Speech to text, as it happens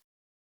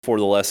For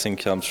the lesson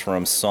comes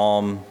from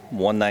Psalm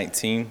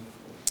 119.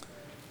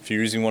 If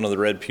you're using one of the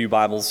Red Pew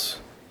Bibles,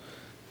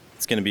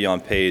 it's going to be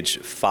on page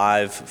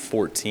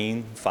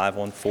 514,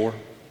 514.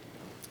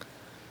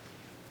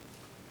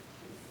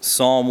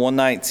 Psalm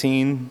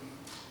 119,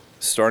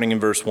 starting in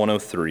verse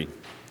 103.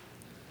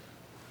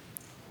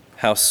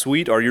 How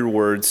sweet are your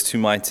words to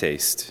my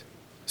taste,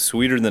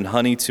 sweeter than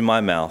honey to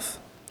my mouth.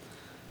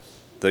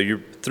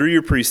 Through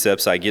your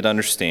precepts I get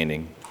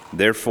understanding,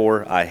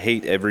 therefore I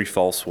hate every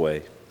false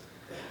way.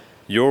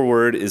 Your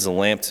word is a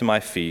lamp to my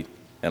feet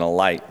and a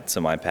light to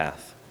my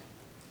path.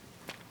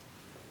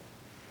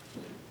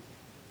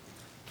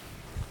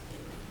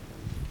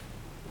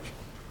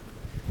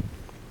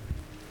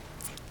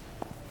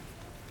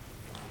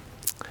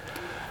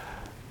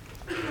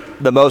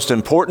 The most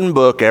important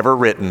book ever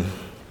written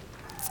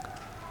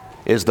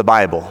is the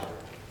Bible.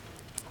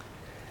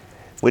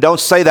 We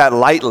don't say that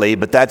lightly,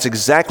 but that's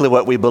exactly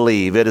what we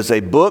believe. It is a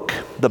book,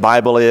 the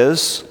Bible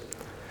is,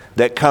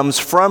 that comes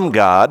from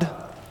God.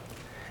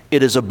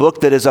 It is a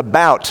book that is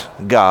about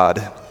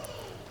God.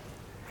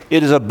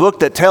 It is a book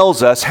that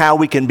tells us how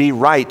we can be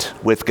right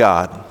with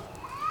God.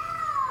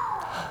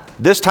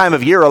 This time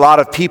of year, a lot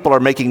of people are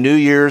making New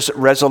Year's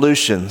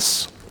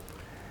resolutions.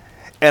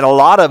 And a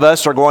lot of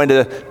us are going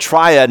to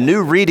try a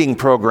new reading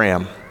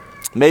program.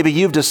 Maybe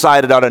you've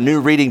decided on a new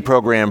reading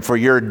program for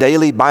your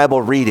daily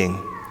Bible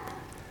reading.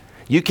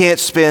 You can't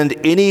spend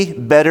any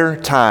better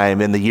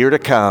time in the year to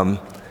come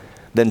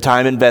than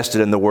time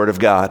invested in the Word of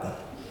God.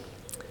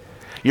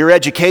 Your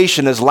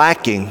education is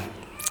lacking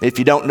if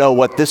you don't know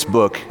what this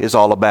book is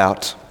all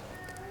about.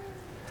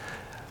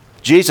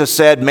 Jesus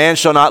said, "Man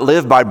shall not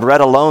live by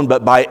bread alone,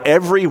 but by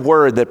every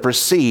word that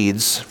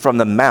proceeds from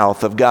the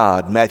mouth of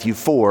God." Matthew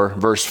 4,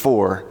 verse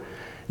 4.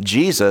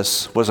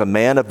 Jesus was a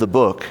man of the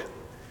book.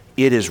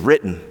 It is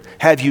written.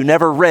 Have you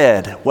never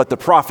read what the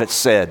prophets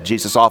said?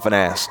 Jesus often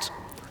asked.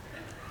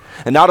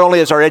 And not only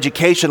is our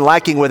education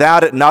lacking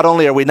without it, not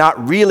only are we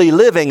not really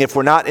living if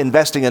we're not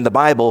investing in the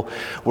Bible,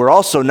 we're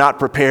also not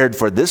prepared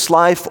for this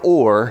life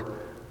or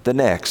the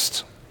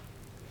next.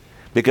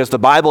 Because the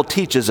Bible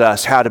teaches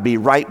us how to be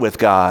right with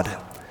God,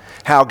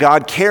 how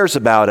God cares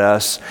about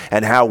us,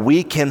 and how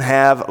we can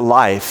have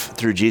life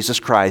through Jesus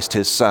Christ,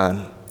 His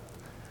Son.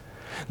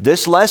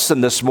 This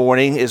lesson this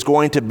morning is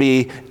going to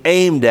be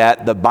aimed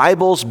at the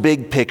Bible's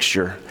big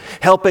picture,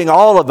 helping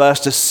all of us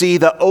to see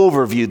the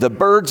overview, the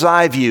bird's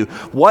eye view.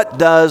 What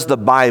does the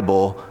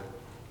Bible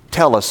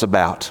tell us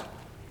about?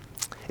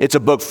 It's a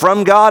book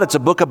from God, it's a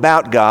book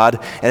about God,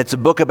 and it's a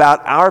book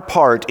about our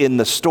part in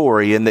the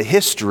story, in the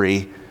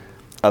history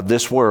of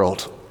this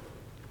world.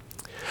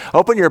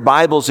 Open your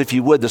Bibles, if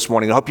you would, this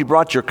morning. I hope you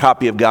brought your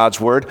copy of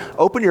God's Word.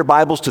 Open your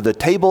Bibles to the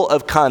table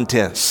of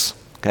contents.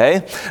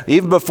 Okay?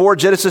 Even before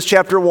Genesis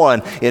chapter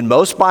 1, in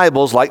most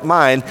Bibles like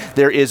mine,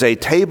 there is a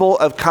table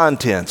of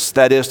contents.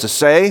 That is to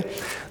say,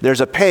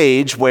 there's a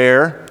page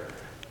where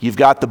you've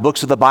got the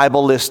books of the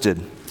Bible listed.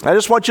 I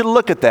just want you to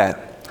look at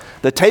that.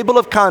 The table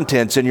of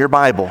contents in your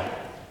Bible.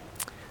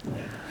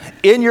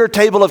 In your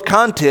table of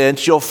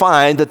contents, you'll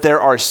find that there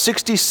are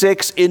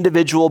 66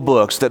 individual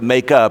books that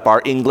make up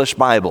our English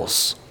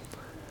Bibles,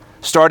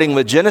 starting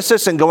with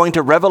Genesis and going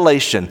to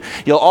Revelation.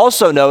 You'll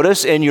also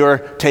notice in your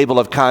table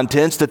of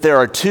contents that there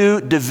are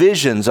two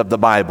divisions of the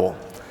Bible.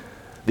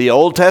 The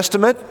Old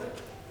Testament,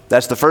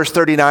 that's the first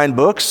 39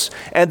 books,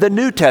 and the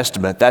New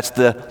Testament, that's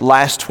the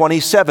last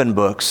 27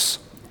 books.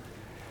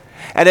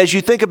 And as you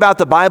think about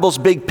the Bible's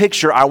big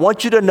picture, I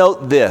want you to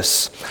note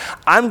this.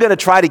 I'm going to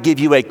try to give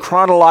you a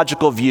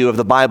chronological view of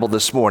the Bible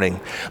this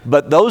morning,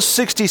 but those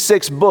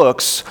 66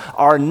 books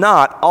are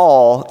not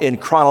all in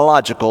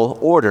chronological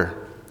order.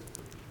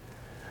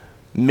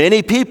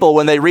 Many people,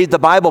 when they read the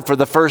Bible for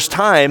the first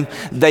time,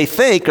 they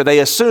think or they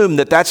assume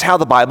that that's how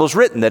the Bible's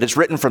written, that it's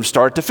written from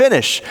start to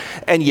finish.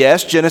 And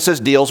yes, Genesis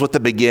deals with the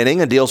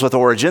beginning and deals with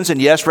origins,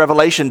 and yes,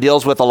 Revelation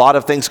deals with a lot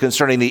of things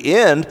concerning the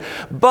end,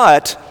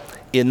 but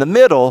in the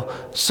middle,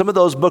 some of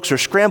those books are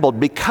scrambled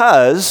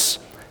because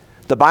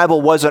the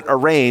Bible wasn't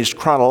arranged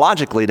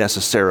chronologically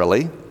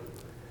necessarily.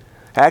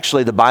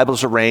 Actually, the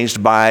Bible's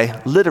arranged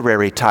by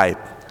literary type.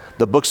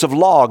 The books of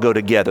law go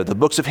together. The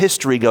books of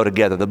history go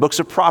together. The books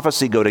of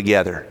prophecy go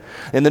together.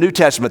 In the New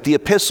Testament, the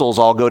epistles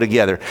all go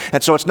together.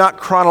 And so it's not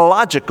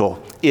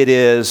chronological. It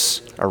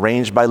is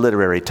arranged by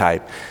literary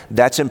type.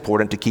 That's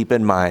important to keep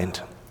in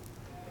mind.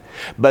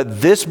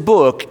 But this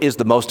book is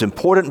the most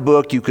important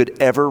book you could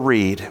ever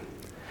read.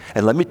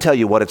 And let me tell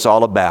you what it's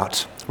all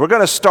about. We're going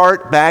to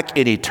start back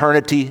in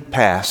eternity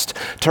past.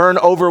 Turn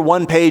over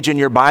one page in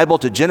your Bible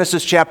to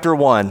Genesis chapter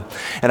 1.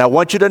 And I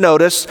want you to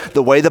notice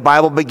the way the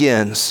Bible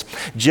begins.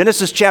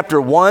 Genesis chapter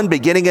 1,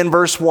 beginning in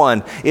verse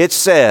 1, it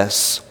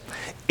says,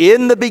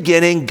 "In the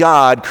beginning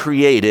God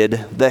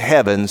created the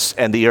heavens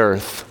and the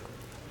earth."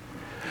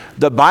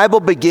 The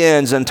Bible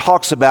begins and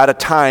talks about a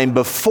time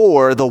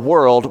before the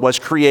world was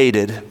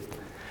created.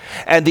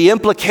 And the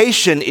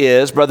implication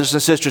is, brothers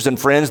and sisters and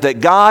friends,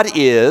 that God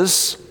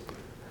is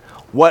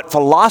what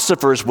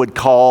philosophers would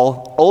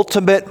call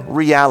ultimate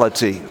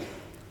reality.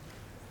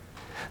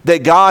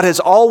 that God has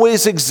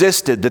always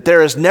existed, that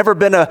there has never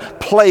been a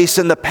place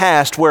in the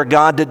past where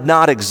God did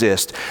not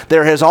exist.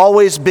 There has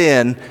always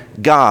been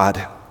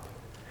God.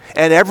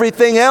 And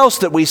everything else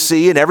that we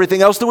see and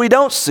everything else that we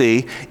don't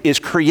see is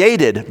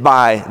created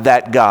by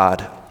that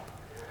God.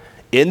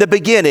 In the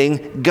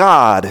beginning,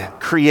 God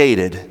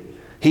created.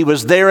 He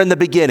was there in the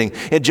beginning.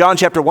 In John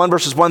chapter 1,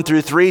 verses 1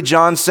 through 3,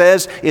 John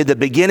says, in the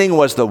beginning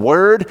was the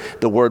Word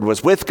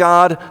was with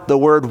God, the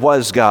Word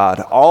was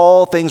God.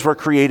 All things were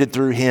created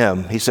through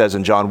Him, he says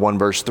in John 1,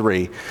 verse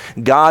 3.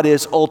 God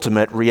is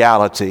ultimate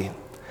reality.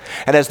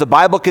 And as the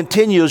Bible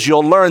continues,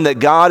 you'll learn that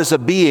God is a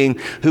being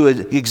who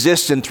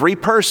exists in three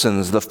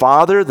persons, the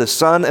Father, the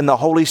Son, and the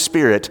Holy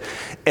Spirit.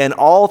 And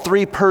all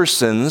three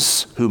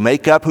persons who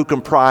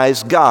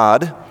comprise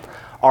God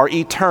are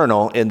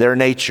eternal in their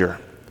nature.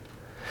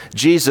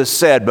 Jesus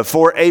said,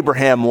 before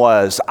Abraham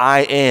was,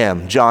 I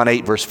am, John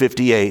 8, verse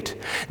 58.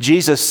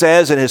 Jesus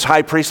says in his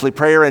high priestly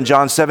prayer in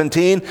John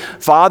 17,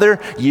 Father,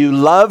 you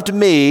loved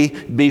me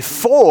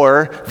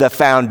before the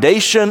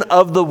foundation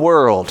of the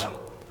world.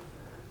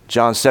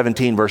 John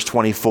 17, verse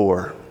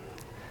 24.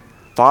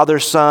 Father,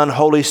 Son,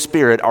 Holy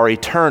Spirit are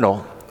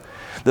eternal.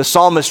 The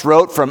psalmist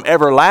wrote, from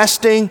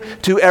everlasting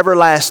to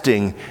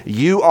everlasting,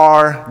 you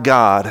are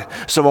God.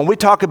 So when we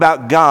talk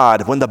about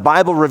God, when the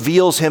Bible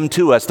reveals Him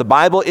to us, the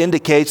Bible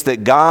indicates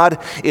that God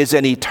is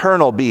an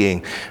eternal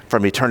being,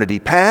 from eternity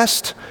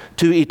past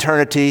to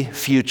eternity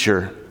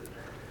future.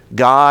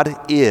 God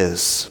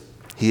is.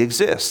 He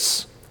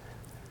exists.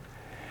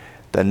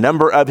 The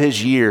number of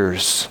His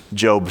years,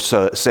 Job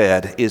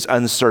said, is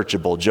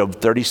unsearchable.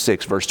 Job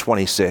 36, verse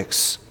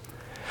 26.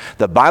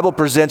 The Bible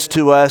presents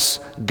to us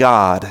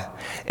God,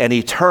 an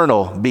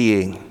eternal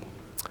being,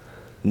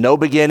 no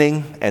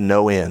beginning and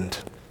no end.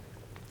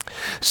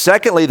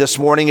 Secondly, this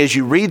morning, as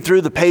you read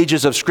through the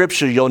pages of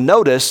Scripture, you'll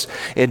notice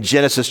in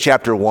Genesis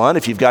chapter 1,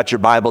 if you've got your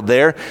Bible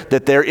there,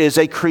 that there is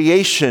a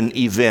creation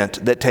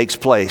event that takes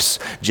place.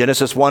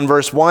 Genesis 1,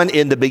 verse 1,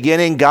 in the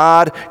beginning,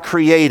 God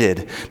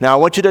created. Now, I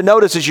want you to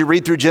notice as you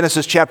read through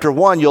Genesis chapter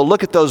 1, you'll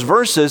look at those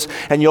verses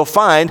and you'll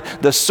find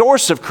the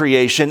source of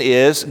creation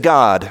is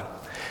God.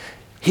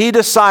 He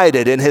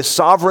decided in His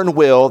sovereign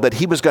will that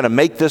He was going to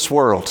make this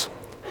world.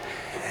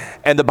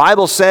 And the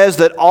Bible says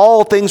that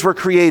all things were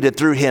created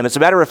through Him. As a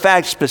matter of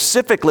fact,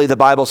 specifically the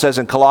Bible says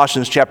in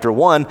Colossians chapter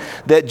 1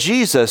 that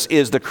Jesus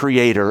is the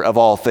creator of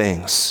all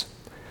things.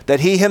 That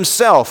He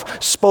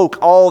Himself spoke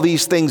all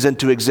these things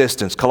into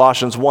existence.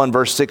 Colossians 1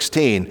 verse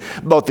 16.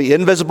 Both the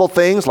invisible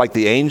things like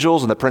the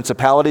angels and the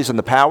principalities and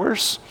the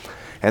powers,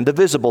 and the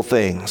visible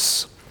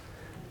things.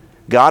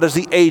 God is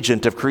the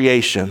agent of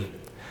creation.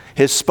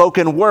 His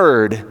spoken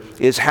word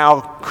is how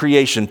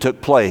creation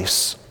took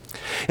place.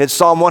 In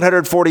Psalm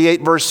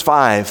 148, verse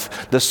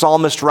 5, the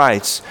psalmist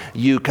writes,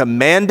 you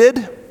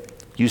commanded,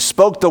 you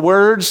spoke the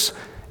words,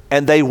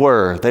 and they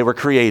were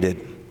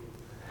created.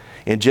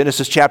 In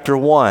Genesis chapter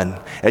 1,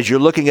 as you're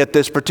looking at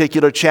this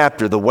particular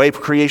chapter, the way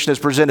creation is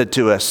presented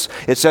to us,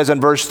 it says in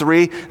verse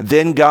 3,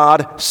 then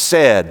God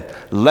said,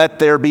 let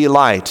there be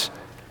light,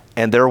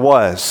 and there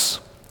was.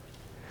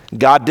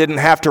 God didn't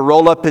have to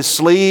roll up His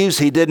sleeves.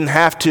 He didn't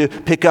have to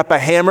pick up a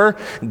hammer.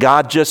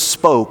 God just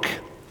spoke,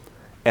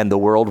 and the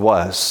world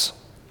was.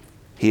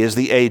 He is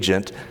the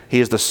agent. He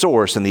is the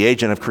source, and the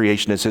agent of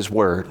creation is His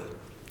word.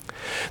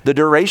 The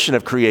duration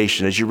of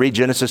creation, as you read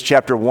Genesis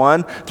chapter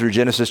 1 through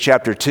Genesis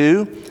chapter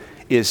 2,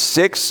 is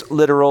 6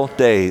 literal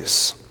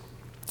days.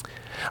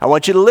 I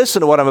want you to listen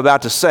to what I'm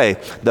about to say.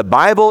 The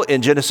Bible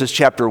in Genesis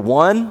chapter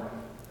 1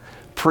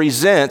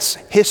 presents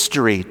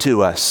history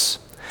to us.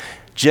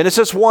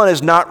 Genesis 1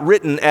 is not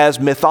written as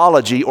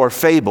mythology or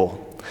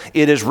fable.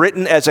 It is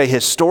written as a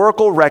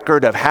historical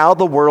record of how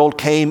the world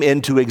came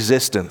into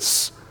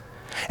existence.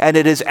 And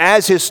it is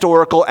as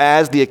historical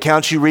as the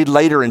accounts you read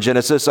later in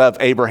Genesis of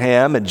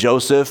Abraham and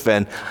Joseph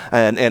and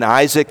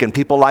Isaac and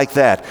people like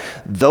that.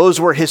 Those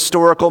were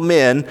historical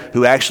men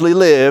who actually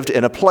lived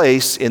in a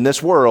place in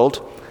this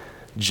world.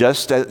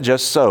 Just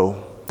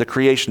so, the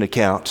creation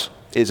account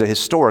is a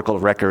historical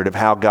record of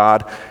how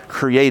God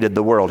created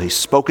the world. He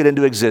spoke it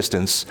into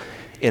existence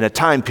in a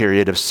time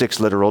period of 6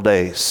 literal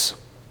days.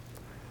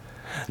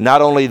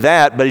 Not only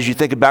that, but as you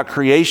think about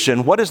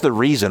creation, what is the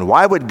reason?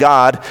 Why would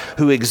God,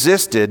 who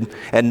existed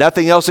and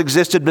nothing else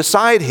existed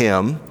beside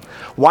Him,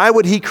 why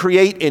would He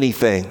create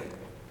anything?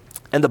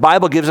 And the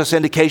Bible gives us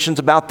indications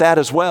about that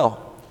as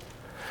well.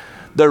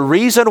 The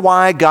reason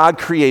why God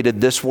created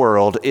this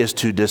world is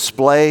to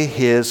display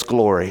His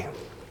glory.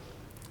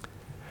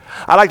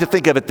 I like to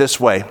think of it this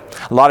way.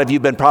 A lot of you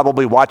have been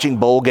probably watching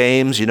bowl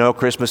games,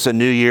 Christmas and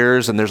New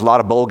Year's, and there's a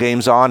lot of bowl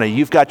games on, and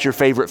you've got your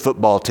favorite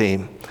football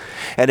team.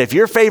 And if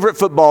your favorite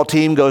football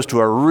team goes to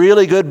a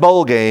really good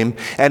bowl game,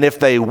 and if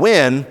they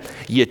win,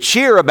 you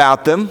cheer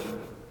about them.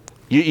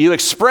 You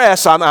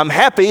express, I'm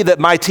happy that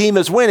my team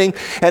is winning.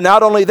 And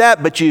not only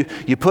that, but you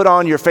put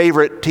on your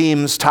favorite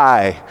team's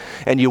tie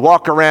and you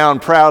walk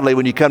around proudly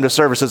when you come to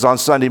services on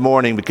Sunday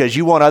morning because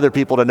you want other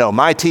people to know,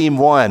 my team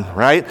won,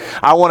 right?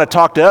 I want to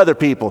talk to other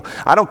people.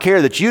 I don't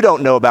care that you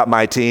don't know about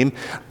my team.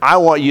 I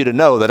want you to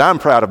know that I'm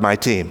proud of my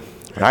team,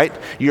 right?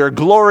 You're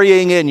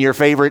glorying in your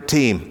favorite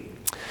team.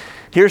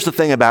 Here's the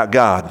thing about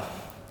God.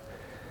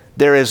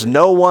 There is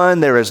no one,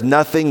 there is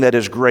nothing that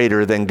is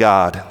greater than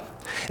God.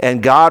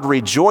 And God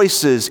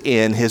rejoices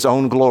in His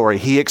own glory.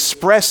 He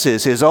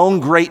expresses His own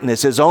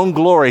greatness, His own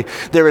glory.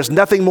 There is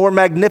nothing more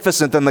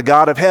magnificent than the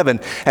God of heaven.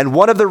 And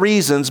one of the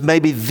reasons,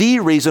 maybe the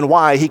reason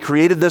why He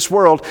created this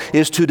world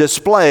is to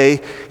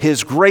display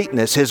His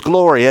greatness, His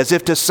glory, as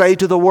if to say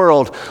to the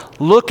world,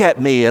 look at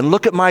me and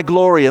look at my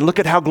glory and look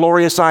at how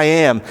glorious I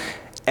am.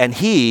 And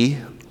He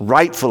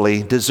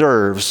rightfully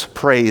deserves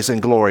praise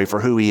and glory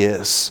for who He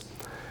is.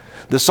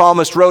 The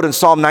psalmist wrote in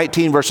Psalm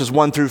 19, verses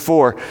 1 through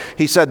 4,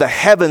 he said, the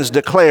heavens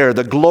declare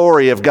the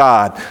glory of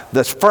God.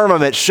 The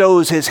firmament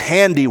shows His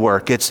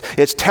handiwork.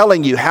 It's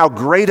telling you how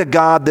great a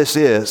God this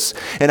is.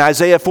 In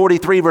Isaiah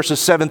 43, verses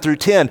 7 through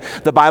 10,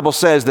 the Bible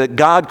says that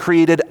God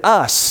created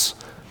us,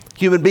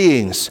 human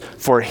beings,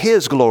 for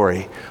His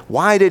glory.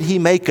 Why did He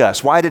make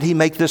us? Why did He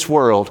make this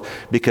world?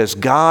 Because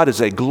God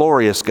is a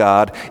glorious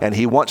God, and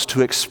He wants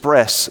to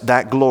express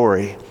that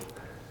glory.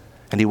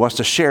 And He wants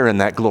to share in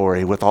that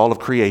glory with all of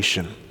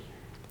creation.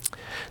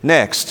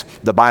 Next,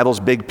 the Bible's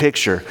big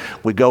picture.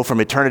 We go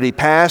from eternity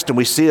past and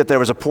we see that there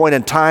was a point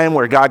in time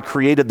where God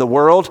created the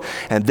world,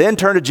 and then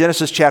turn to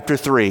Genesis chapter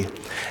 3.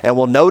 And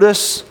we'll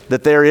notice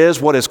that there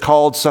is what is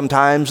called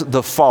sometimes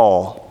the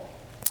fall.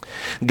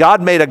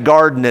 God made a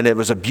garden, and it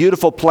was a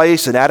beautiful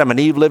place, and Adam and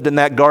Eve lived in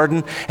that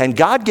garden, and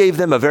God gave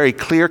them a very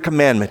clear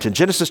commandment. In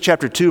Genesis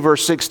chapter 2,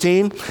 verse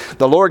 16,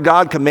 the Lord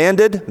God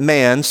commanded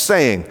man,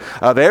 saying,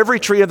 of every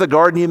tree of the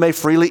garden you may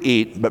freely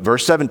eat, but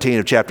verse 17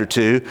 of chapter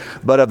 2,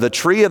 but of the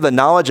tree of the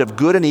knowledge of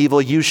good and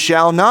evil you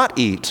shall not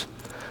eat,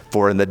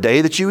 for in the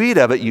day that you eat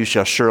of it you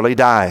shall surely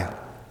die.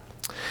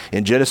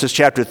 In Genesis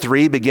chapter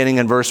 3, beginning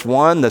in verse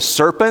 1, the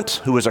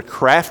serpent, who is a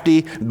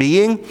crafty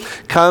being,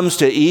 comes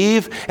to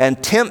Eve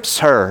and tempts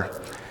her.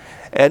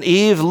 And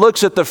Eve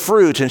looks at the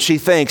fruit and she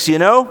thinks,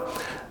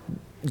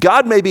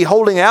 God may be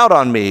holding out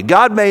on me.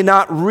 God may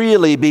not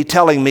really be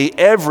telling me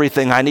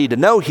everything I need to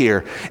know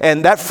here.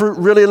 And that fruit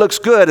really looks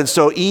good. And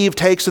so Eve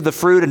takes of the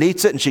fruit and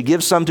eats it, and she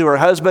gives some to her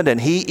husband, and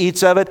he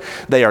eats of it.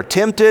 They are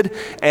tempted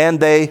and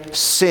they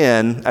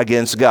sin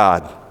against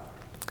God.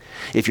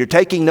 If you're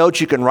taking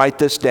notes, you can write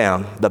this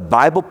down. The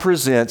Bible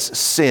presents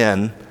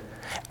sin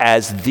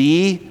as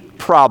the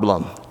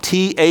problem,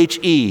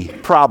 T-H-E,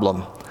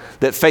 problem,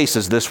 that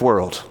faces this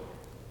world.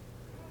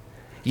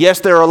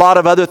 Yes, there are a lot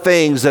of other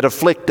things that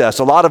afflict us,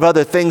 a lot of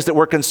other things that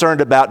we're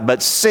concerned about,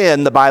 but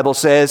sin, the Bible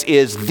says,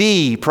 is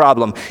the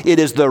problem. It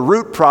is the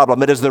root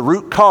problem. It is the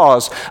root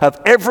cause of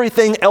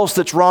everything else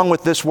that's wrong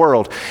with this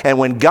world. And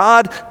when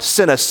God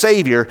sent a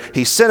Savior,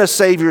 He sent a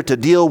Savior to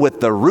deal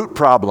with the root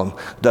problem,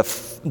 the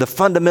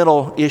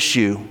fundamental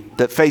issue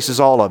that faces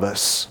all of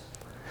us.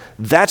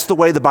 That's the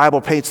way the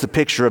Bible paints the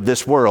picture of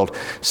this world.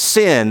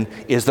 Sin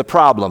is the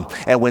problem.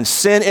 And when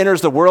sin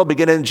enters the world,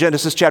 beginning in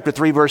Genesis chapter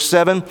 3, verse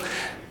 7,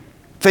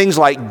 things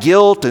like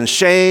guilt and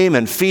shame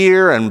and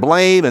fear and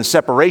blame and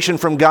separation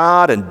from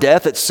God and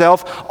death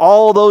itself,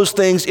 all those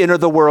things enter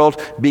the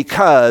world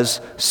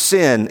because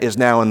sin is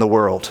now in the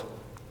world.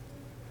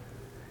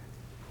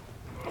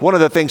 One of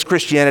the things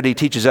Christianity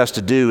teaches us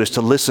to do is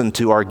to listen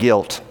to our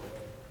guilt.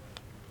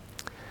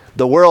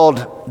 The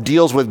world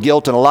deals with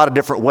guilt in a lot of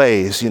different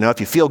ways. If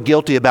you feel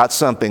guilty about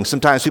something,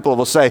 sometimes people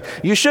will say,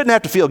 you shouldn't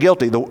have to feel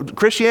guilty.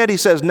 Christianity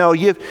says, no,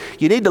 you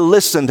need to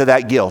listen to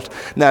that guilt.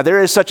 Now,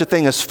 there is such a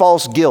thing as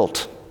false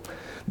guilt.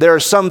 There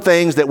are some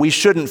things that we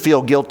shouldn't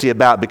feel guilty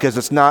about because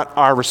it's not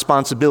our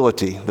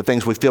responsibility, the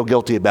things we feel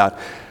guilty about.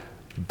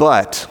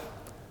 But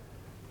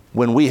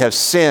when we have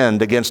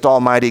sinned against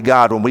Almighty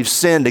God, when we've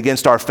sinned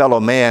against our fellow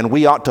man,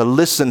 we ought to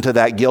listen to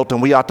that guilt,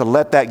 and we ought to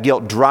let that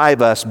guilt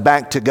drive us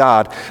back to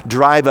God,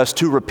 drive us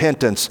to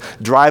repentance,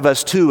 drive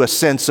us to a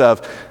sense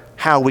of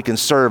how we can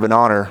serve and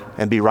honor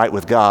and be right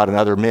with God and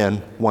other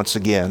men once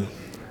again.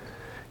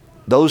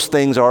 Those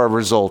things are a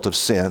result of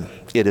sin.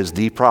 It is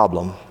the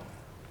problem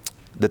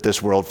that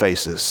this world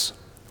faces.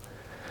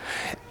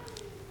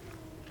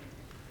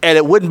 And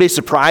it wouldn't be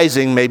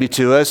surprising maybe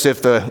to us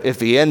if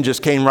the end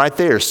just came right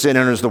there. Sin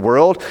enters the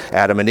world,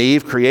 Adam and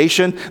Eve,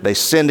 creation, they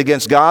sinned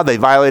against God, they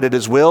violated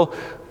His will.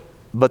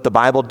 But the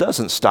Bible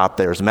doesn't stop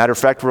there. As a matter of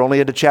fact, we're only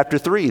into chapter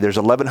 3. There's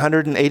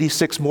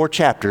 1,186 more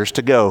chapters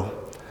to go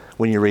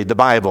when you read the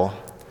Bible.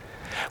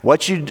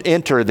 What you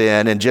enter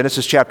then in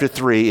Genesis chapter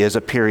 3 is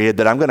a period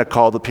that I'm going to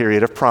call the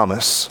period of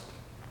promise.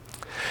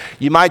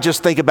 You might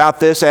just think about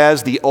this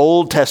as the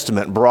Old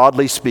Testament,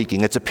 broadly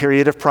speaking. It's a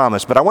period of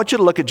promise. But I want you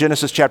to look at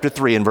Genesis chapter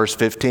 3 and verse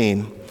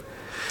 15.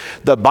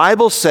 The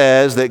Bible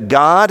says that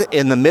God,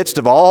 in the midst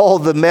of all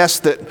the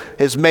mess that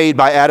is made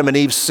by Adam and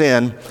Eve's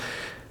sin,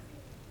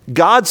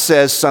 God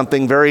says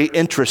something very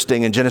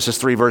interesting in Genesis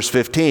 3 verse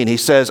 15. He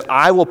says,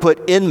 I will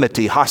put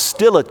enmity,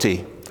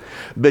 hostility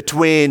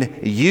between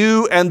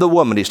you and the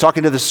woman. He's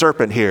talking to the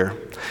serpent here.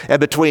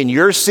 And between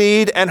your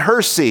seed and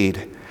her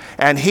seed.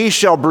 And he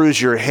shall bruise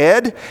your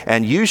head,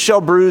 and you shall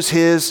bruise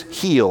his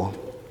heel.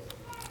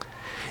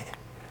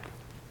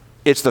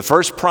 It's the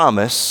first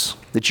promise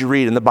that you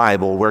read in the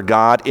Bible where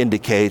God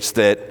indicates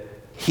that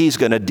he's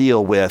going to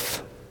deal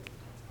with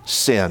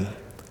sin.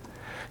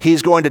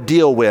 He's going to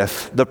deal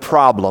with the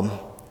problem.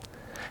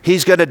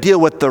 He's going to deal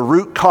with the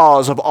root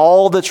cause of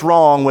all that's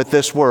wrong with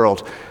this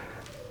world.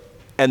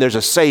 And there's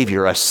a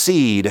Savior, a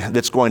seed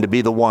that's going to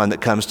be the one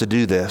that comes to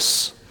do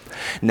this.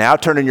 Now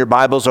turn in your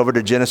Bibles over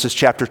to Genesis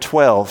chapter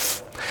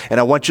 12. And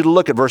I want you to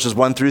look at verses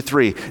 1 through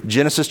 3.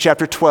 Genesis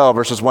chapter 12,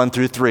 verses 1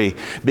 through 3.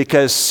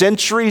 Because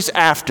centuries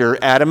after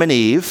Adam and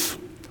Eve,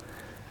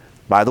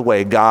 by the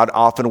way, God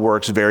often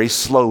works very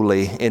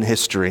slowly in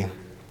history.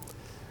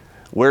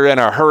 We're in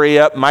a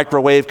hurry-up,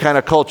 microwave kind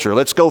of culture.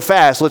 Let's go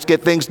fast. Let's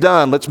get things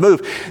done. Let's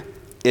move.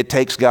 It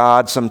takes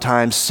God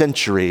sometimes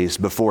centuries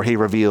before he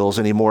reveals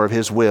any more of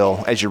his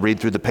will as you read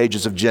through the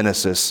pages of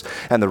Genesis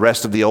and the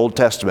rest of the Old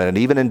Testament and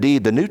even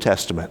indeed the New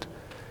Testament.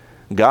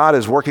 God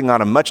is working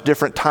on a much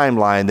different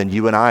timeline than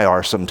you and I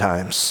are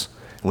sometimes.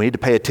 We need to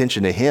pay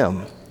attention to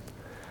him.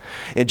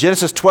 In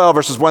Genesis 12,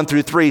 verses 1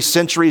 through 3,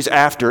 centuries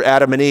after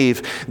Adam and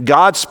Eve,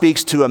 God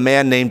speaks to a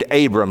man named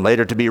Abram,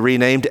 later to be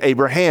renamed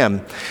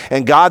Abraham.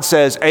 And God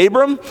says,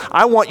 Abram,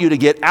 I want you to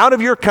get out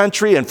of your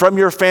country and from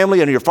your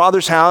family and your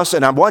father's house,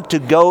 and I want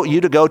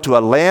you to go to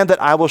a land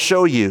that I will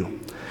show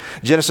you.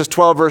 Genesis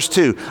 12, verse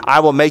 2,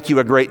 I will make you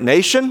a great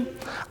nation.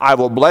 I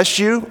will bless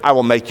you. I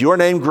will make your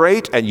name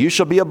great, and you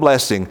shall be a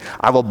blessing.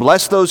 I will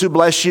bless those who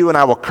bless you, and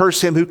I will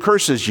curse him who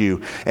curses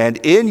you. And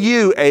in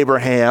you,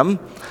 Abraham,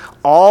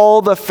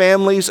 all the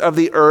families of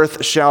the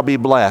earth shall be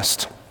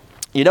blessed.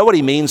 You know what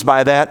he means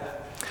by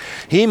that?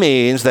 He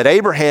means that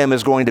Abraham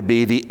is going to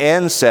be the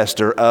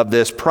ancestor of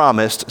this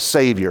promised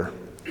Savior.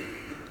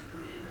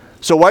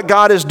 So what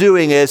God is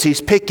doing is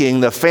he's picking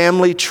the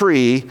family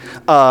tree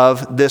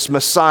of this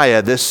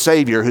Messiah, this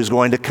Savior who's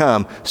going to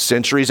come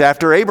centuries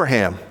after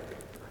Abraham.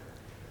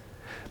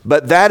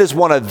 But that is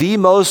one of the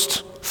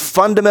most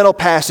fundamental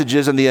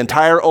passages in the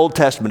entire Old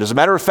Testament. As a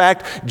matter of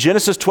fact,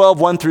 Genesis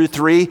 12, 1 through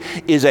 3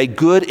 is a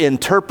good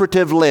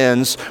interpretive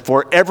lens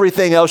for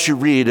everything else you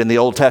read in the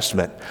Old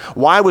Testament.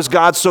 Why was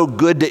God so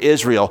good to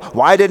Israel?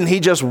 Why didn't he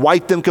just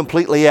wipe them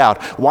completely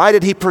out? Why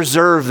did he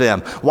preserve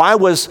them? Why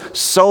was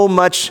so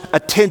much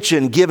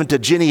attention given to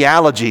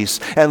genealogies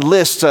and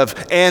lists of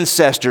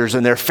ancestors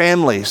and their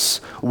families?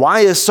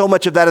 Why is so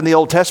much of that in the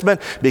Old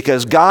Testament?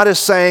 Because God is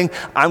saying,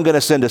 I'm going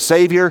to send a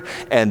Savior,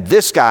 and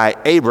this guy,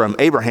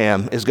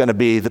 Abraham, is going to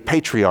be the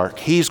patriarch.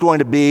 He's going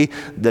to be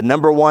the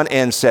number one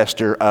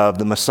ancestor of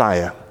the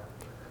Messiah,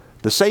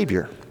 the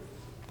Savior.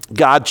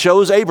 God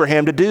chose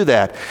Abraham to do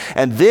that.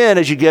 And then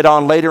as you get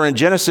on later in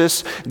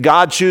Genesis,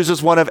 God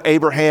chooses one of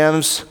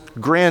Abraham's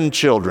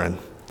grandchildren,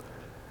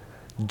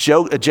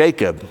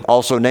 Jacob,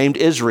 also named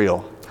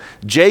Israel.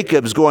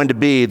 Jacob's going to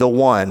be the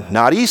one,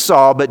 not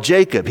Esau, but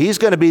Jacob. He's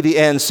going to be the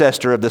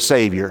ancestor of the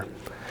Savior.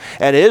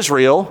 And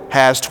Israel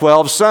has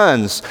 12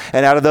 sons.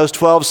 And out of those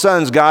 12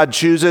 sons, God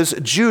chooses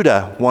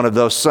Judah, one of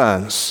those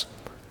sons.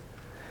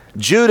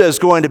 Judah is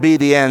going to be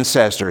the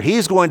ancestor.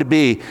 He's going to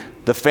be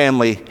the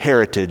family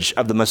heritage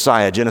of the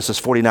Messiah, Genesis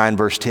 49,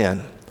 verse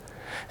 10.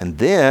 And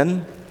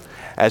then,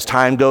 as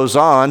time goes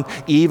on,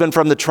 even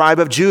from the tribe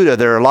of Judah,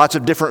 there are lots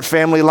of different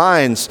family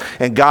lines.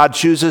 And God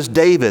chooses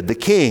David, the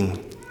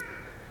king.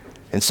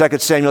 In 2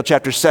 Samuel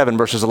chapter 7,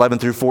 verses 11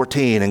 through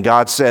 14, and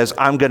God says,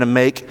 I'm going to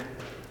make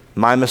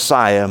my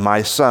Messiah,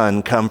 my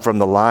son, come from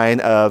the line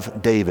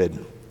of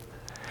David.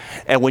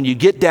 And when you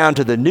get down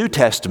to the New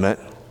Testament,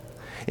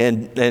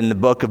 in the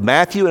book of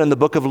Matthew and in the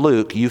book of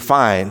Luke, you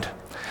find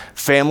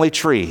family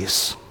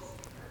trees.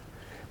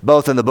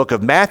 Both in the book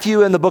of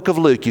Matthew and the book of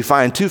Luke, you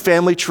find two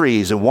family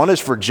trees, and one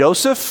is for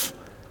Joseph.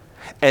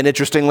 And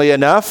interestingly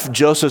enough,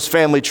 Joseph's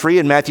family tree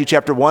in Matthew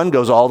chapter 1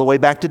 goes all the way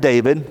back to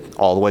David,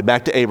 all the way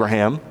back to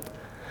Abraham.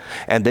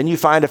 And then you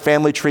find a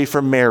family tree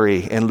for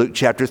Mary in Luke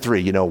chapter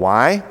 3. You know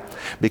why?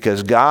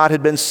 Because God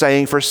had been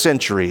saying for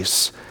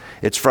centuries,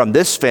 it's from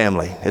this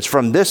family, it's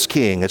from this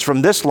king, it's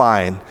from this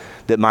line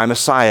that my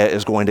Messiah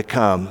is going to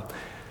come.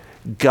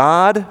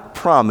 God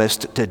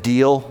promised to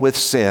deal with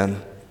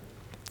sin.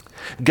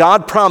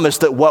 God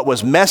promised that what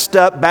was messed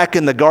up back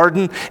in the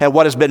garden and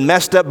what has been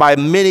messed up by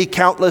many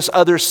countless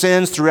other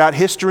sins throughout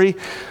history,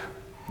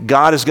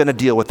 God is going to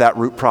deal with that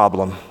root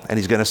problem, and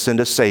he's going to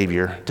send a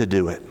Savior to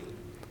do it.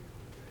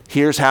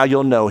 Here's how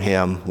you'll know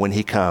him when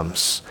he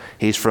comes.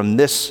 He's from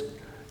this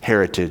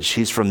heritage.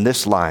 He's from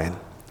this line.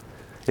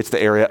 It's the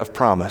area of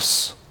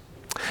promise.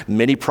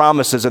 Many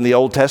promises in the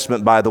Old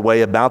Testament, by the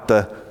way, about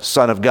the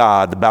Son of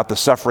God, about the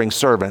suffering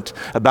servant,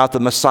 about the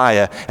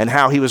Messiah, and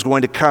how he was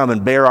going to come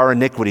and bear our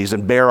iniquities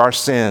and bear our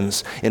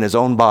sins in his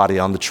own body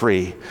on the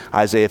tree.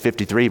 Isaiah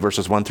 53,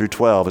 verses 1 through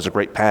 12 is a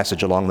great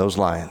passage along those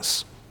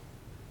lines.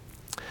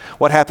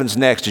 What happens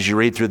next as you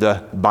read through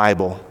the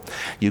Bible?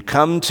 You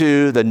come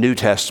to the New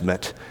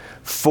Testament.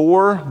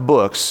 4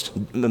 books,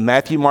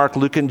 Matthew, Mark,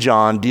 Luke, and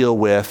John, deal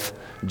with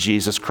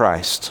Jesus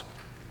Christ.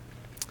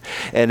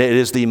 And it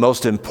is the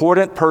most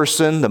important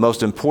person, the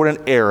most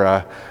important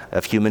era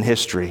of human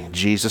history,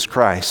 Jesus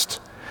Christ.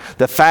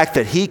 The fact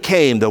that he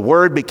came, the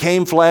Word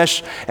became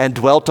flesh and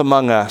dwelt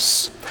among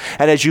us.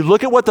 And as you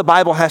look at what the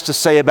Bible has to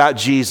say about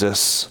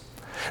Jesus,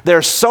 There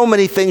are so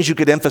many things you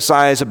could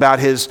emphasize about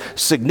his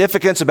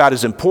significance, about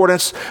his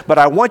importance, but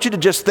I want you to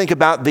just think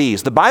about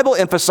these. The Bible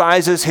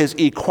emphasizes his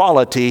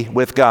equality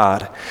with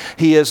God.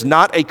 He is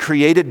not a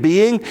created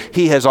being.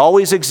 He has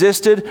always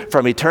existed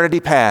from eternity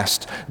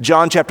past.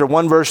 John chapter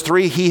 1 verse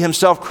 3, he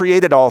himself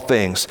created all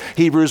things.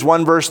 Hebrews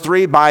 1 verse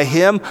 3, by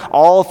him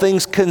all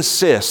things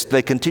consist.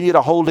 They continue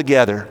to hold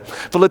together.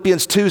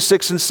 Philippians 2,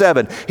 6 and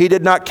 7, he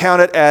did not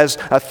count it as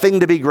a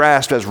thing to be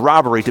grasped, as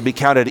robbery, to be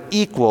counted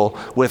equal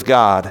with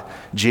God.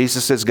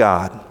 Jesus is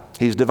God.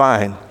 He's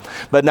divine.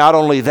 But not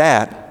only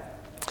that,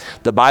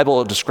 the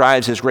Bible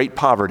describes his great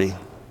poverty.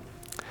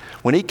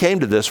 When he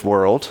came to this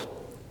world,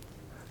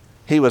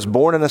 he was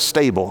born in a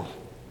stable.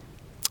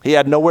 He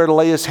had nowhere to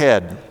lay his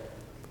head.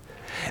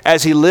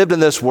 As he lived in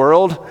this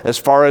world, as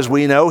far as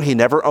we know, he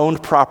never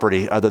owned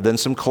property other than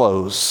some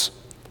clothes.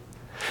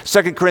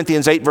 2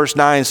 Corinthians 8 verse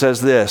 9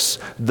 says this,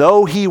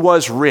 though he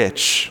was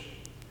rich,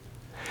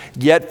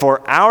 yet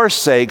for our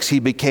sakes he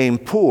became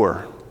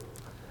poor,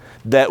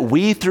 that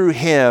we through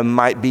him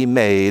might be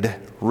made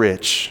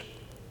rich.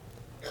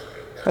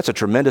 That's a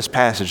tremendous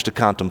passage to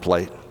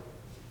contemplate.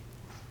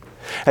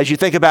 As you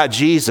think about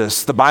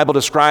Jesus, the Bible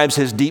describes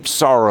his deep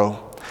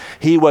sorrow.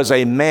 He was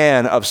a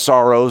man of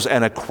sorrows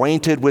and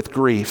acquainted with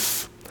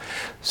grief.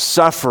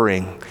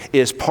 Suffering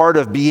is part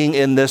of being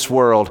in this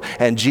world,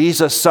 and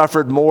Jesus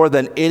suffered more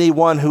than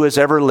anyone who has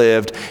ever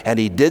lived, and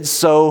he did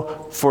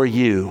so for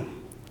you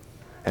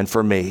and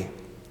for me,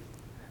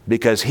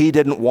 because he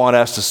didn't want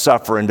us to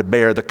suffer and to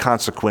bear the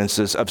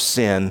consequences of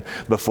sin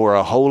before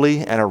a holy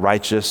and a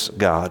righteous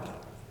God.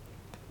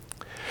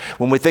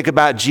 When we think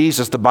about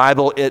Jesus, the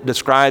Bible, it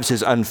describes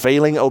his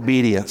unfailing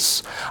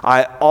obedience.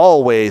 I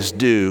always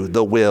do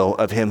the will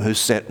of him who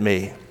sent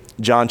me.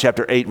 John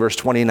chapter 8, verse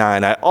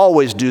 29, I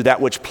always do that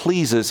which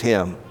pleases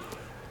him.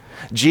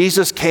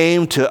 Jesus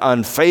came to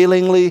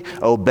unfailingly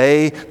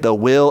obey the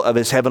will of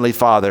his heavenly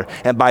Father,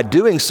 and by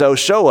doing so,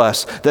 show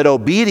us that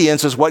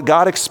obedience is what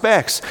God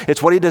expects.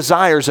 It's what he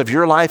desires of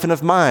your life and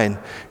of mine.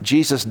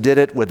 Jesus did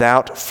it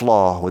without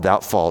flaw,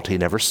 without fault. He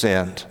never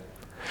sinned.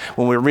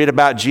 When we read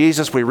about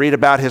Jesus, we read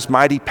about his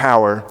mighty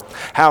power,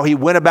 how he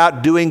went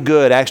about doing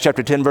good. Acts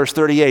chapter 10, verse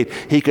 38,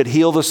 he could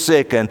heal the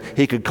sick, and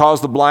he could cause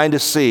the blind to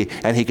see,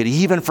 and he could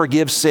even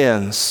forgive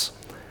sins.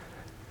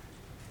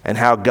 And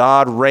how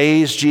God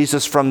raised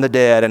Jesus from the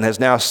dead and has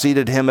now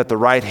seated him at the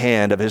right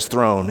hand of his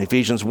throne.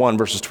 Ephesians 1,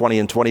 verses 20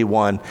 and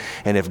 21.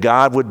 And if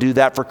God would do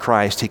that for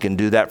Christ, he can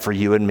do that for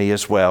you and me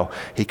as well.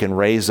 He can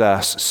raise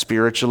us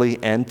spiritually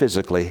and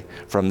physically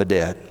from the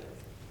dead.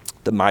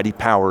 The mighty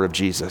power of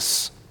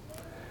Jesus.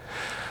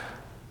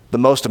 The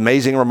most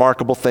amazing,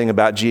 remarkable thing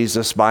about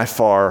Jesus by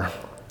far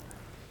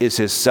is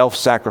his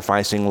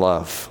self-sacrificing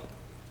love.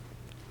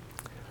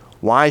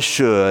 Why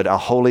should a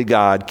holy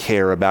God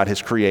care about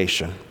his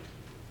creation?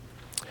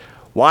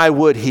 Why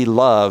would he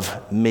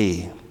love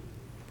me?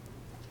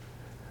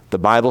 The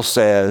Bible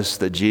says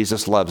that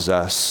Jesus loves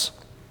us.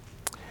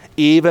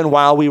 Even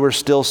while we were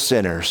still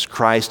sinners,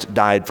 Christ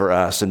died for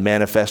us and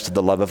manifested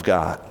the love of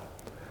God.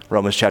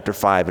 Romans chapter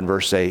 5 and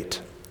verse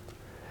 8.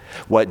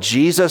 What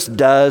Jesus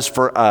does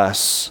for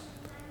us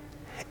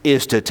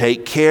is to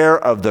take care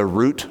of the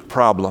root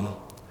problem.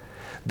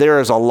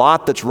 There is a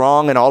lot that's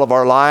wrong in all of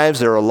our lives.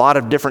 There are a lot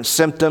of different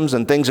symptoms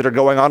and things that are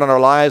going on in our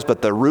lives,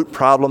 but the root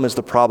problem is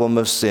the problem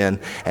of sin,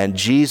 and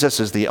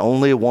Jesus is the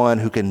only one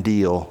who can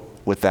deal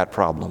with that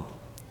problem.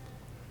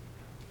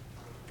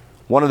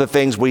 One of the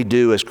things we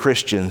do as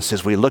Christians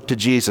is we look to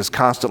Jesus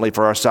constantly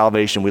for our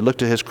salvation. We look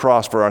to his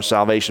cross for our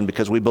salvation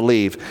because we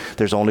believe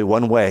there's only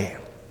one way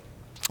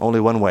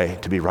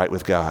to be right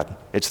with God.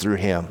 It's through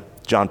him.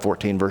 John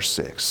 14, verse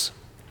 6.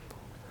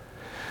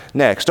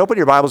 Next, open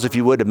your Bibles, if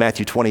you would, to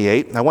Matthew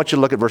 28. I want you to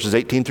look at verses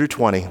 18 through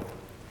 20.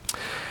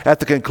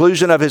 At the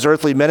conclusion of his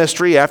earthly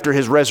ministry, after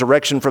his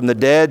resurrection from the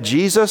dead,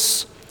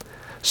 Jesus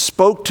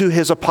spoke to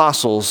his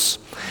apostles,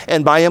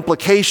 and by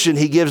implication,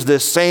 he gives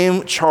this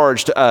same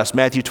charge to us.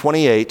 Matthew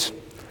 28,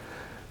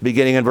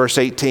 beginning in verse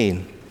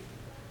 18.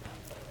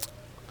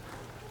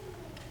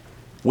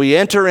 We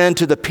enter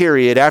into the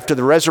period after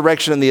the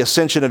resurrection and the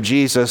ascension of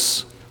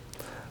Jesus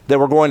that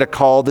we're going to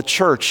call the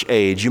church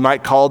age. You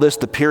might call this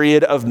the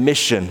period of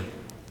mission.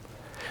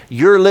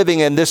 You're living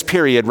in this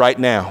period right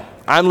now.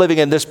 I'm living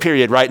in this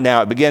period right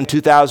now. It began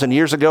 2,000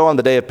 years ago on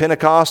the day of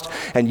Pentecost,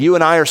 and you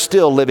and I are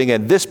still living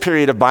in this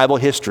period of Bible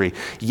history.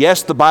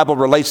 Yes, the Bible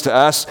relates to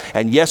us,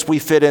 and yes, we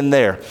fit in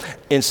there.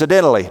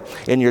 Incidentally,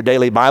 in your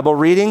daily Bible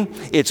reading,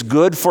 it's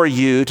good for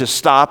you to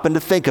stop and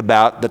to think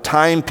about the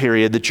time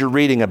period that you're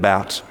reading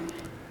about.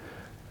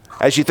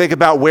 As you think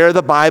about where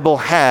the Bible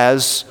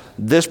has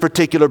this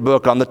particular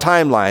book on the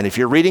timeline. If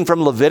you're reading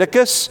from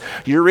Leviticus,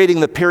 you're reading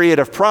the period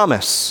of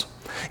promise.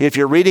 If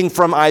you're reading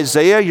from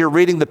Isaiah, you're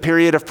reading the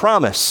period of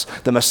promise.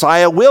 The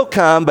Messiah will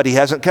come, but he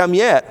hasn't come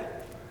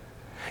yet.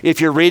 If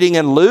you're reading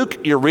in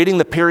Luke, you're reading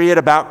the period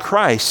about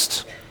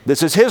Christ.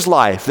 This is his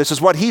life. This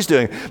is what he's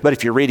doing. But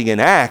if you're reading in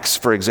Acts,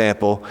 for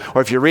example,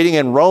 or if you're reading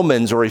in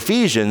Romans or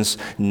Ephesians,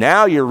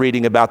 now you're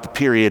reading about the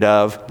period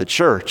of the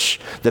church,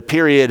 the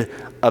period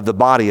of the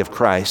body of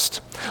Christ.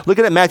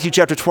 Looking at Matthew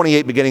chapter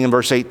 28, beginning in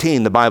verse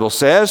 18, the Bible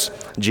says,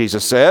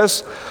 Jesus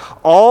says,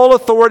 "All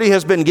authority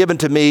has been given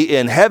to me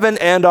in heaven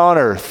and on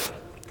earth.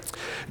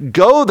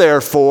 Go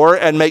therefore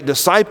and make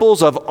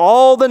disciples of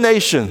all the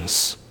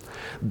nations,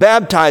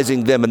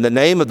 baptizing them in the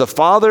name of the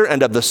Father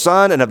and of the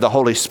Son and of the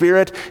Holy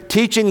Spirit,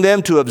 teaching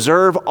them to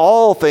observe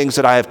all things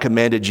that I have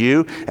commanded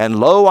you. And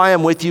lo, I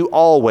am with you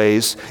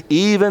always,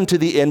 even to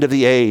the end of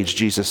the age,"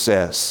 Jesus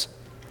says.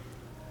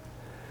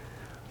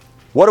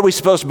 What are we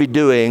supposed to be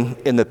doing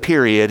in the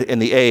period, in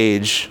the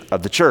age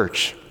of the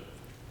church?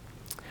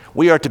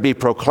 We are to be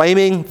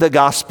proclaiming the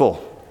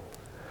gospel.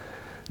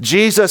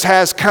 Jesus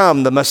has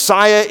come, the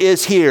Messiah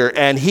is here,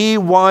 and he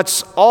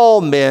wants all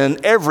men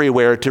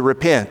everywhere to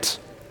repent.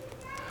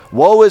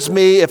 Woe is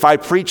me if I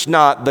preach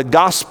not the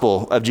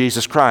gospel of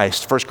Jesus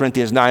Christ. 1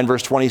 Corinthians 9,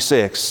 verse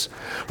 26.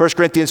 1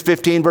 Corinthians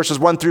 15, verses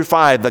 1 through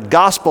 5. The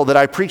gospel that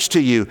I preach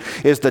to you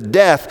is the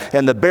death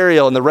and the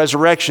burial and the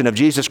resurrection of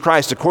Jesus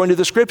Christ, according to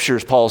the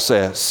Scriptures, Paul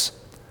says.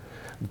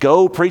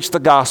 Go preach the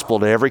gospel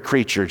to every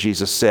creature,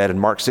 Jesus said in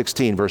Mark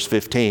 16, verse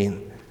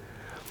 15.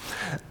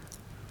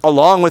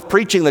 Along with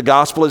preaching the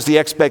gospel is the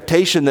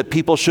expectation that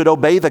people should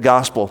obey the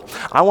gospel.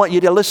 I want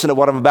you to listen to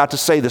what I'm about to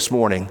say this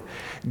morning.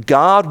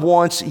 God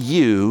wants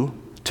you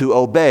to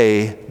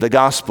obey the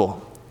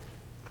gospel.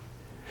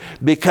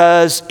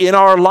 Because in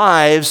our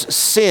lives,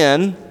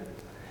 sin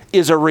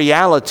is a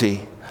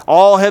reality.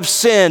 All have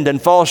sinned and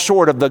fall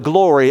short of the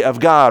glory of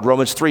God.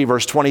 Romans 3,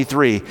 verse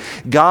 23.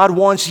 God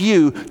wants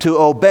you to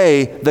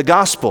obey the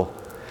gospel.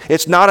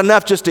 It's not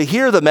enough just to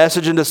hear the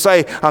message and to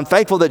say, I'm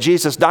thankful that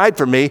Jesus died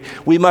for me.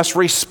 We must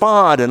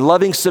respond in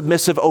loving,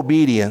 submissive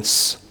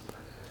obedience.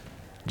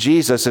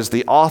 Jesus is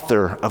the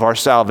author of our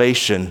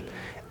salvation,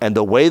 and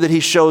the way that he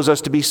shows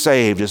us to be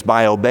saved is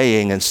by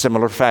obeying in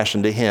similar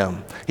fashion to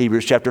him.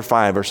 Hebrews chapter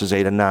 5, verses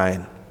 8 and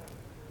 9.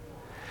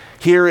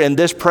 Here in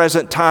this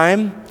present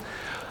time,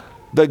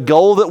 the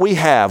goal that we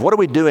have, what are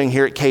we doing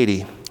here at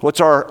Katy?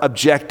 What's our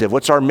objective?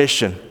 What's our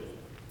mission?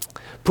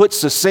 Put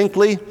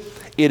succinctly,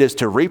 it is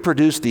to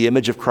reproduce the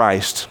image of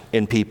Christ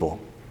in people.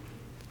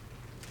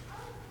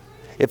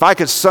 If I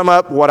could sum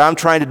up what I'm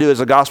trying to do as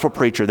a gospel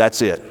preacher,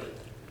 that's it.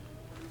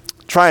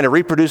 Trying to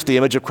reproduce the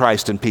image of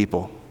Christ in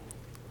people.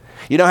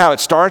 You know how it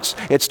starts?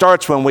 It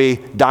starts when we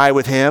die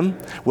with him,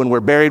 when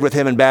we're buried with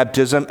him in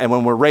baptism, and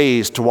when we're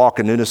raised to walk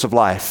in newness of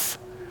life.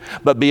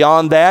 But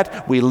beyond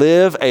that, we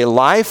live a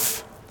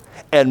life,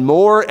 and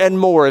more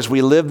as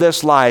we live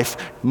this life,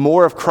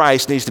 more of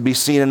Christ needs to be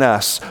seen in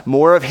us,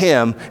 more of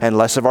him and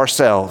less of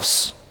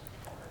ourselves.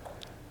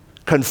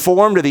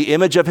 Conform to the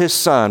image of his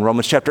Son,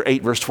 Romans chapter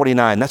 8, verse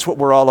 29. That's what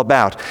we're all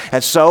about.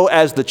 And so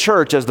as the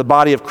church, as the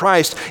body of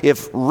Christ,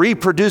 if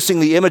reproducing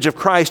the image of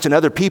Christ in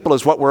other people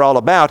is what we're all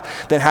about,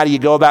 then how do you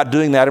go about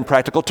doing that in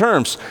practical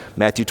terms?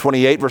 Matthew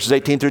 28, verses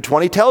 18 through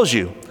 20 tells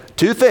you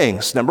two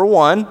things. Number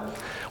one,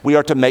 we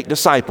are to make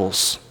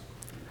disciples.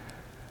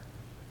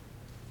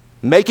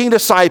 Making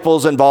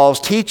disciples involves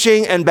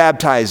teaching and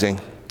baptizing.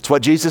 It's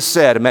what Jesus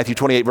said in Matthew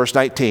 28, verse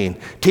 19.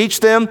 Teach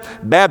them,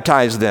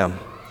 baptize them.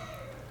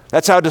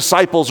 That's how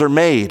disciples are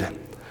made.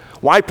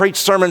 Why preach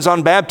sermons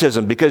on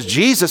baptism? Because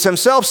Jesus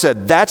himself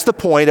said that's the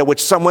point at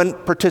which someone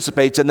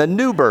participates in the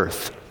new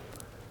birth.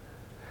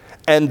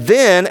 And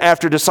then,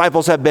 after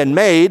disciples have been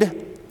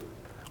made,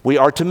 we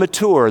are to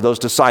mature those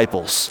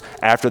disciples.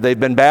 After they've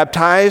been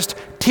baptized,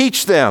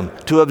 teach them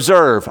to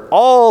observe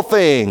all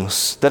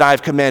things that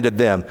I've commanded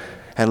them.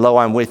 And lo,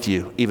 I'm with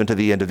you, even to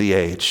the end of the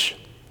age.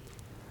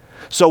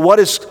 So what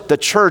is the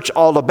church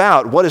all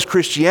about? What is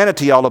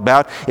Christianity all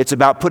about? It's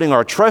about putting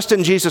our trust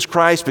in Jesus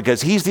Christ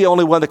because he's the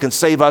only one that can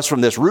save us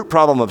from this root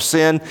problem of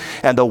sin.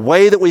 And the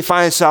way that we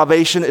find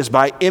salvation is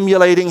by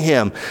emulating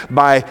him,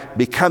 by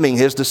becoming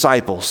his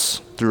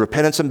disciples through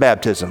repentance and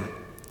baptism.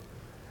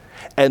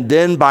 And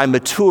then by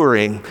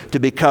maturing to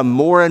become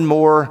more and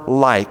more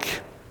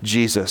like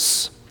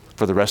Jesus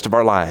for the rest of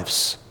our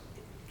lives.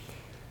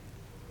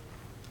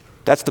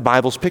 That's the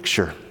Bible's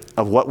picture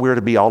of what we're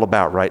to be all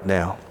about right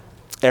now.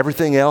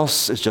 Everything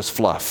else is just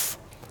fluff.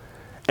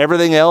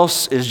 Everything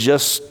else is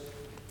just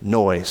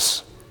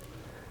noise.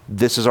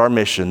 This is our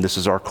mission. This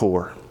is our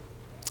core.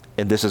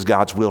 And this is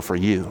God's will for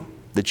you,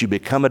 that you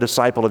become a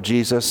disciple of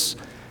Jesus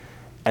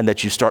and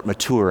that you start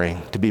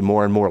maturing to be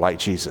more and more like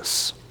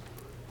Jesus.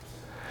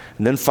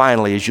 And then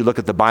finally, as you look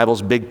at the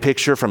Bible's big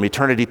picture from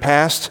eternity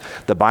past,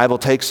 the Bible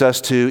takes us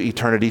to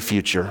eternity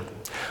future.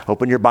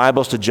 Open your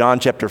Bibles to John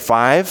chapter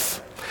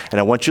 5, and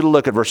I want you to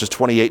look at verses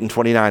 28 and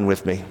 29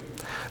 with me.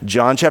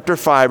 John chapter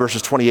 5,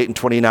 verses 28 and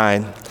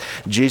 29.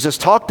 Jesus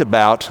talked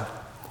about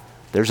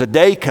there's a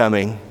day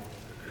coming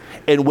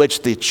in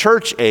which the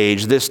church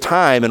age, this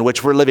time in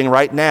which we're living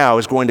right now,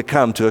 is going to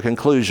come to a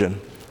conclusion.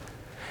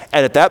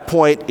 And at that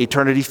point,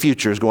 eternity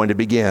future is going to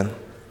begin.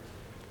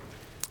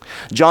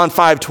 John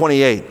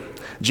 5:28,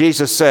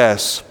 Jesus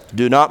says,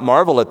 "Do not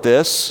marvel at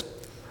this,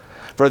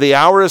 For the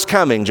hour is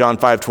coming, John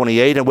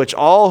 5:28, in which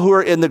all who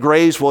are in the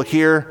graves will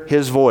hear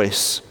his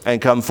voice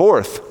and come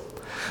forth.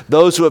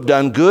 Those who have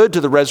done good to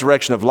the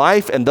resurrection of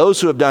life, and those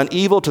who have done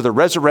evil to the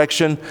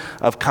resurrection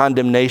of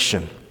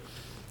condemnation.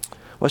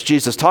 What's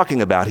Jesus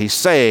talking about? He's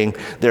saying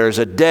there is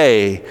a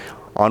day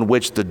on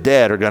which the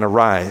dead are going to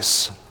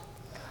rise.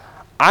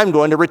 I'm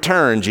going to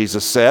return,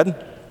 Jesus said.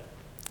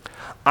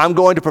 I'm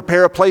going to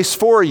prepare a place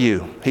for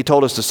you, he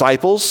told his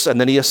disciples, and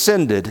then he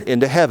ascended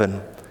into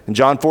heaven. In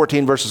John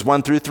 14, verses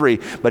 1 through 3,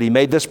 but he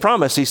made this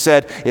promise. He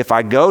said, if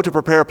I go to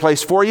prepare a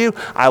place for you,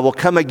 I will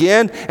come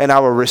again and I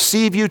will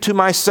receive you to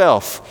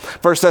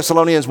myself. 1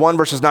 Thessalonians 1,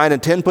 verses 9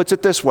 and 10 puts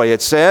it this way.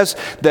 It says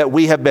that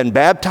we have been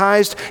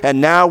baptized and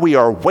now we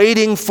are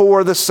waiting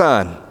for the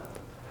Son.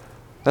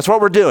 That's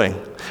what we're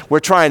doing. We're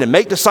trying to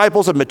make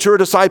disciples of mature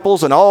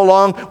disciples, and all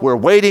along we're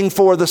waiting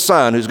for the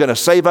Son who's going to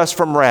save us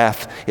from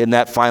wrath in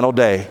that final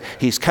day.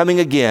 He's coming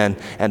again,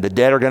 and the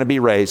dead are going to be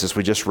raised, as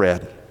we just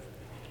read.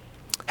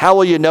 How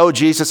will you know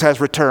Jesus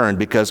has returned?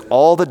 Because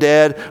all the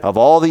dead of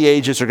all the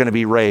ages are going to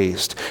be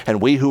raised.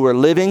 And we who are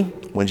living,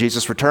 when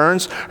Jesus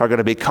returns, are going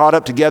to be caught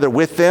up together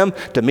with them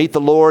to meet the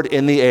Lord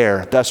in the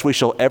air. Thus we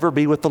shall ever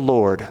be with the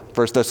Lord.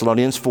 1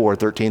 Thessalonians 4,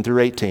 13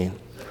 through 18.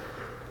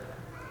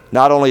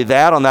 Not only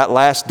that, on that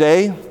last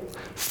day,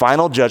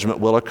 final judgment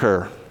will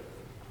occur.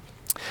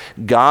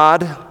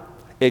 God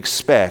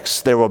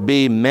expects there will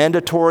be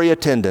mandatory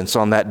attendance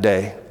on that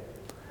day.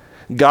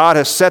 God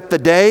has set the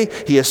day,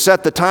 he has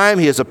set the time,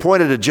 he has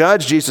appointed a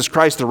judge, Jesus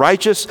Christ the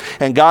righteous,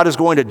 and God is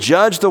going to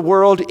judge the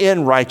world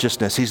in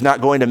righteousness. He's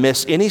not going to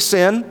miss any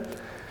sin.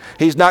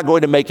 He's not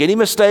going to make any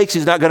mistakes.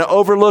 He's not going to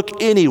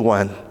overlook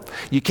anyone.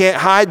 You can't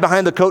hide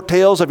behind the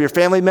coattails of your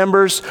family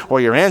members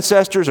or your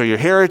ancestors or your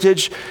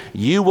heritage.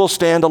 You will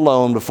stand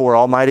alone before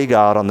Almighty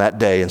God on that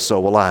day, and so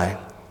will I.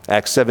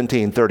 Acts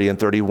 17, 30 and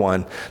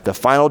 31. The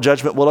final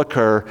judgment will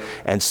occur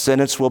and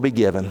sentence will be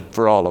given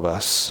for all of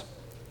us.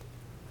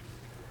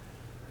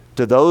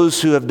 To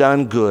those who have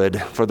done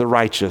good for the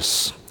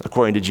righteous,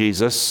 according to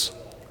Jesus,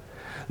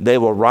 they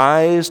will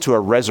rise to a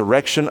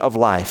resurrection of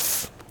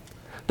life.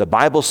 The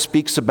Bible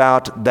speaks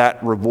about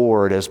that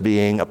reward as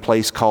being a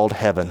place called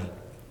heaven.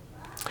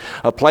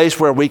 A place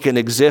where we can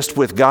exist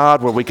with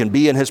God, where we can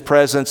be in his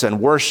presence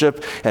and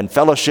worship and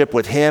fellowship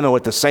with him and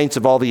with the saints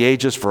of all the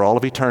ages for all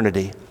of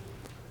eternity.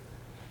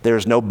 There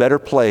is no better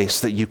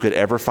place that you could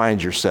ever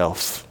find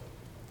yourself.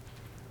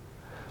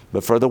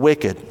 But for the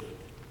wicked,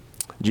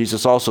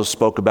 Jesus also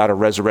spoke about a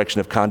resurrection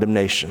of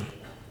condemnation.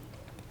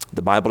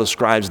 The Bible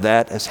describes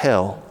that as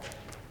hell.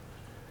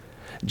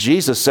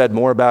 Jesus said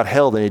more about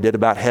hell than he did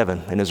about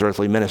heaven in his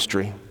earthly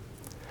ministry.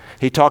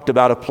 He talked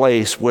about a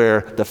place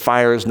where the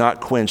fire is not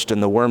quenched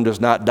and the worm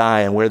does not die,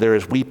 and where there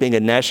is weeping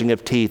and gnashing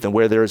of teeth, and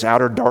where there is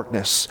outer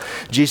darkness.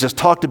 Jesus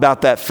talked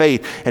about that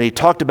fate, and he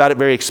talked about it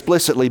very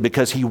explicitly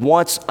because he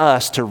wants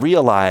us to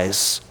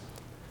realize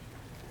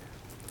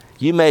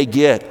you may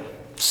get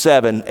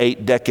 7,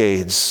 8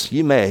 decades.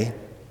 You may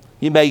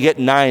get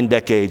 9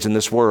 decades in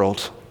this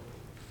world.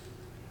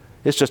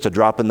 It's just a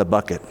drop in the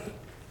bucket.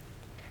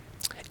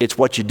 It's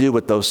what you do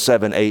with those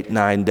 7, 8,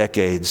 9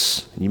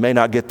 decades. You may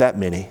not get that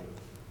many.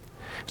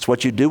 It's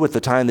what you do with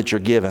the time that you're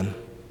given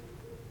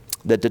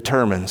that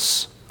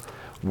determines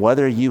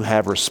whether you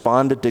have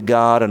responded to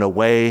God in a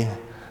way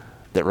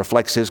that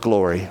reflects his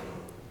glory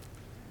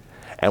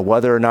and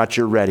whether or not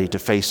you're ready to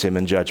face him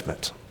in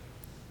judgment.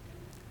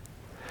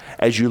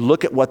 As you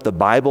look at what the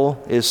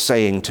Bible is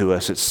saying to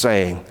us, it's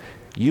saying,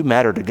 you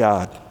matter to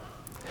God.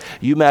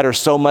 You matter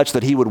so much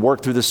that he would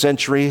work through the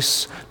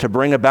centuries to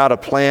bring about a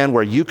plan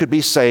where you could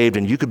be saved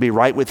and you could be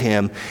right with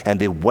him. And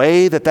the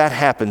way that that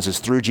happens is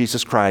through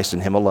Jesus Christ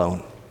and him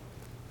alone.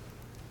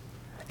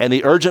 And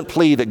the urgent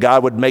plea that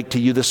God would make to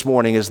you this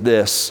morning is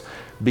this: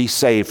 be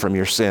saved from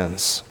your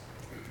sins.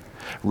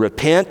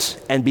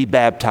 Repent and be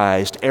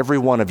baptized, every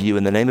one of you,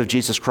 in the name of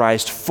Jesus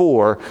Christ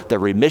for the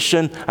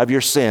remission of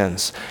your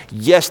sins.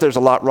 Yes, there's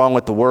a lot wrong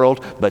with the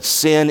world, but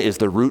sin is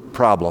the root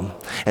problem.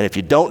 And if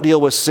you don't deal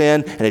with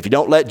sin, and if you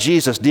don't let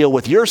Jesus deal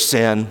with your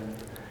sin,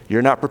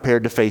 you're not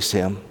prepared to face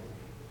him,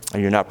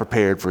 and you're not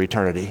prepared for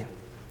eternity.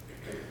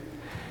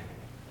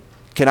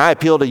 Can I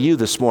appeal to you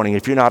this morning,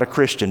 if you're not a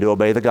Christian, to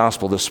obey the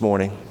gospel this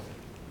morning?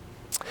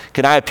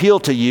 Can I appeal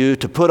to you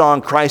to put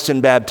on Christ in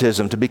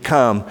baptism, to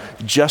become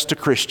just a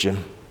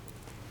Christian,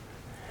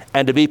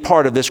 and to be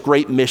part of this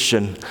great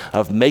mission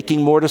of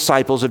making more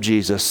disciples of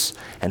Jesus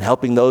and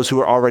helping those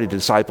who are already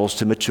disciples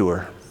to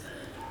mature?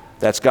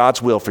 That's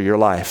God's will for your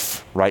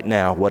life right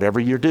now. Whatever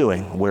you're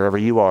doing, wherever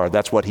you are,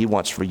 that's what he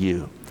wants for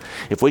you.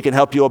 If we can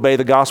help you obey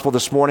the gospel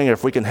this morning, or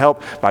if we can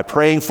help by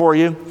praying for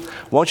you,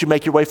 won't you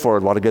make your way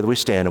forward while together we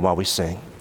stand and while we sing?